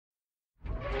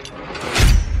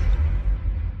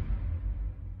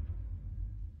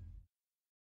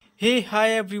Hey, hi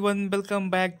everyone,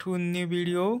 welcome back to a new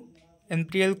video.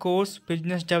 nptel course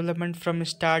Business Development from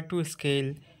Start to Scale.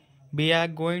 We are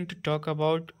going to talk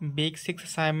about Big 6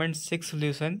 Assignment 6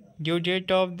 solution. Due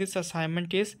date of this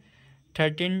assignment is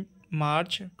 13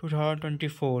 March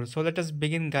 2024. So let us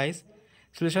begin, guys.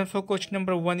 Solution for question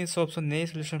number 1 is option A.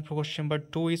 Solution for question number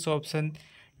 2 is option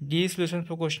D. Solution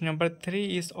for question number 3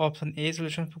 is option A.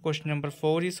 Solution for question number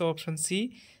 4 is option C.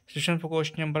 Solution for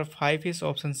question number 5 is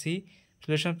option C.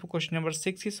 Solution for question number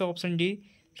 6 is option D.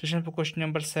 Solution for question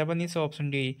number 7 is option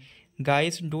D.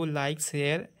 Guys, do like,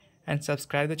 share and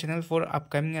subscribe the channel for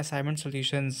upcoming assignment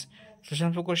solutions.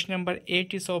 Solution for question number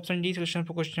 8 is option D. Solution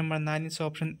for question number 9 is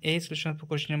option A. Solution for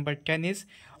question number 10 is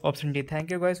option D. Thank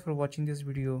you guys for watching this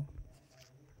video.